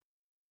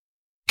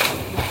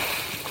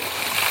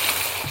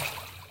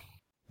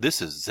This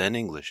is Zen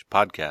English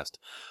Podcast,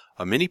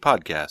 a mini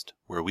podcast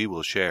where we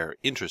will share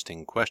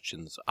interesting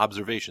questions,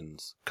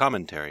 observations,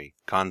 commentary,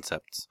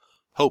 concepts,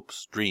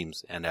 hopes,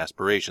 dreams, and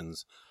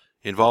aspirations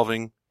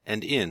involving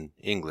and in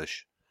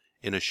English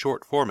in a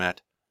short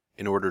format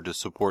in order to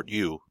support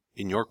you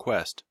in your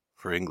quest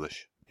for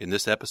English. In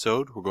this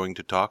episode, we're going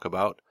to talk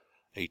about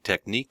a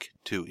technique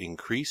to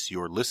increase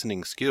your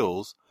listening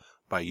skills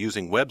by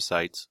using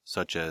websites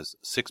such as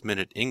 6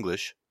 Minute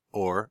English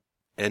or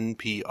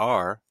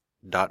NPR.org.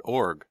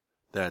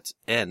 That's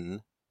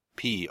NPR.org.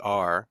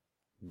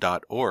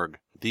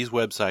 These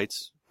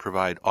websites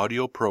provide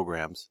audio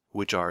programs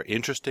which are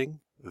interesting,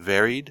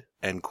 varied,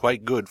 and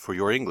quite good for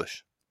your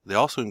English. They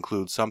also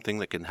include something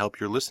that can help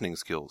your listening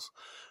skills,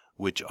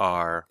 which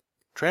are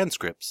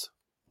transcripts.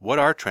 What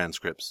are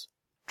transcripts?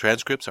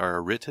 Transcripts are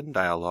a written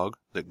dialogue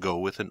that go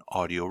with an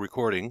audio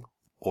recording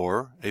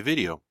or a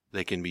video.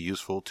 They can be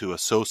useful to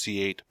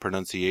associate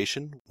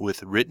pronunciation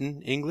with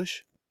written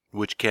English,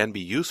 which can be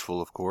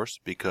useful, of course,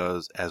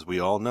 because, as we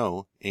all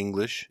know,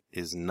 English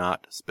is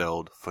not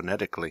spelled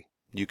phonetically.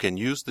 You can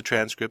use the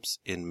transcripts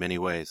in many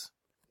ways.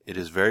 It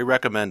is very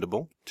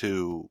recommendable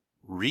to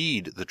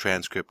read the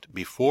transcript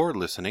before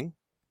listening,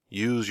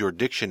 use your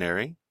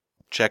dictionary,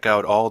 check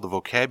out all the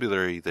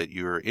vocabulary that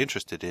you're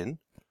interested in,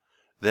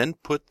 then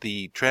put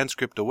the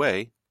transcript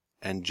away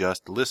and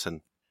just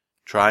listen,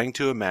 trying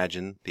to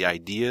imagine the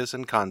ideas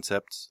and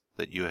concepts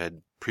that you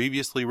had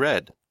previously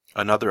read.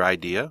 Another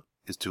idea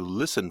is to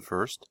listen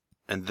first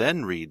and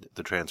then read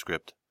the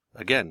transcript.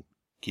 Again,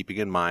 keeping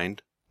in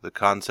mind the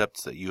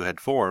concepts that you had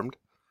formed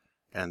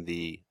and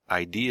the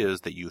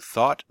ideas that you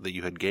thought that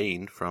you had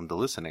gained from the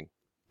listening.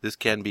 This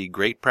can be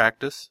great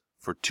practice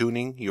for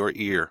tuning your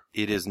ear.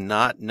 It is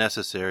not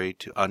necessary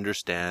to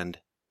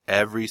understand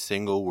every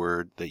single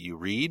word that you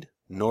read,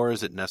 nor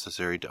is it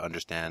necessary to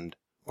understand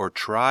or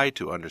try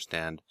to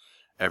understand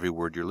every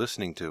word you're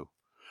listening to.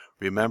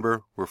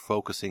 Remember, we're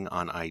focusing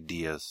on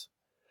ideas.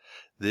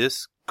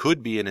 This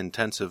could be an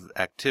intensive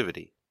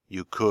activity.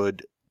 You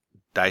could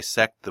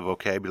dissect the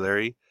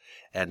vocabulary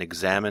and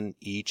examine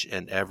each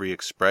and every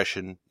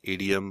expression,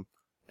 idiom,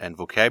 and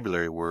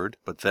vocabulary word,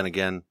 but then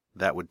again,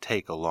 that would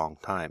take a long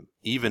time.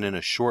 Even in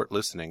a short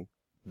listening,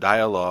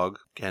 dialogue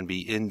can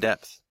be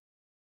in-depth.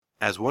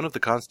 As one of the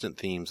constant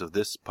themes of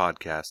this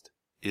podcast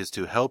is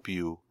to help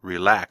you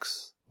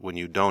relax when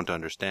you don't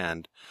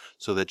understand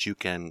so that you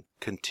can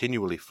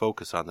continually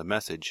focus on the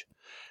message,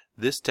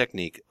 this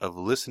technique of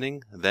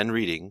listening, then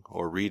reading,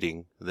 or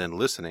reading, then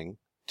listening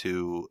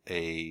to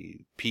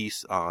a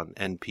piece on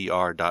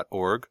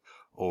NPR.org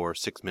or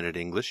 6 Minute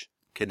English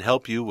can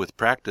help you with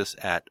practice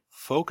at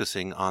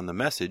focusing on the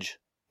message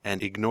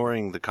and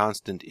ignoring the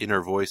constant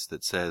inner voice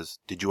that says,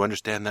 "Did you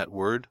understand that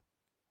word?"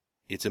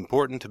 It's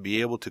important to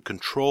be able to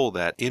control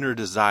that inner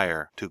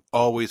desire to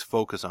always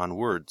focus on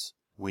words.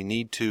 We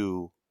need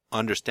to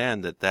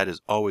understand that that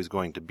is always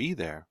going to be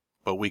there,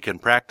 but we can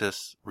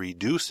practice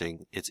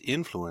reducing its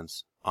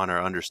influence on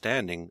our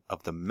understanding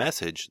of the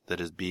message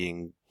that is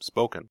being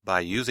spoken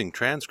by using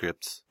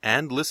transcripts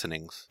and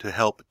listenings to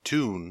help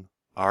tune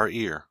our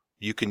ear.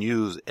 You can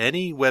use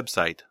any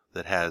website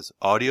that has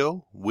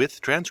audio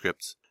with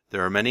transcripts.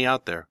 There are many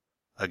out there.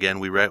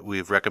 Again,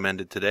 we've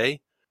recommended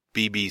today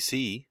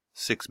BBC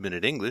 6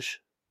 Minute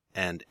English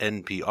and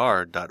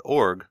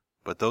NPR.org,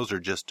 but those are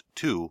just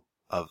two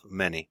of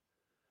many.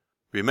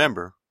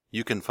 Remember,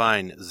 you can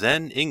find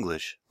Zen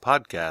English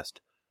Podcast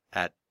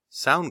at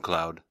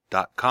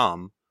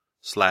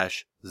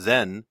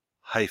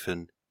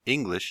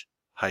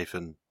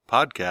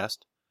soundcloud.com/zen-english-podcast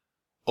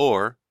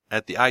or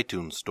at the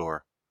iTunes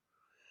Store.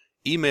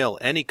 Email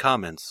any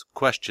comments,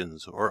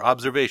 questions, or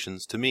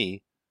observations to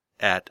me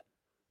at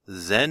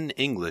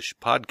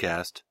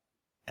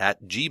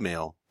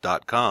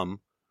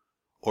zenenglishpodcast@gmail.com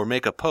or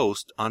make a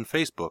post on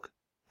Facebook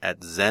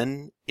at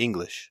Zen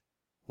English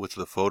with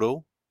the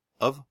photo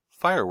of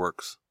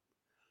fireworks.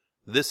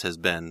 This has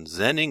been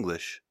Zen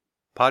English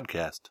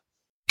Podcast.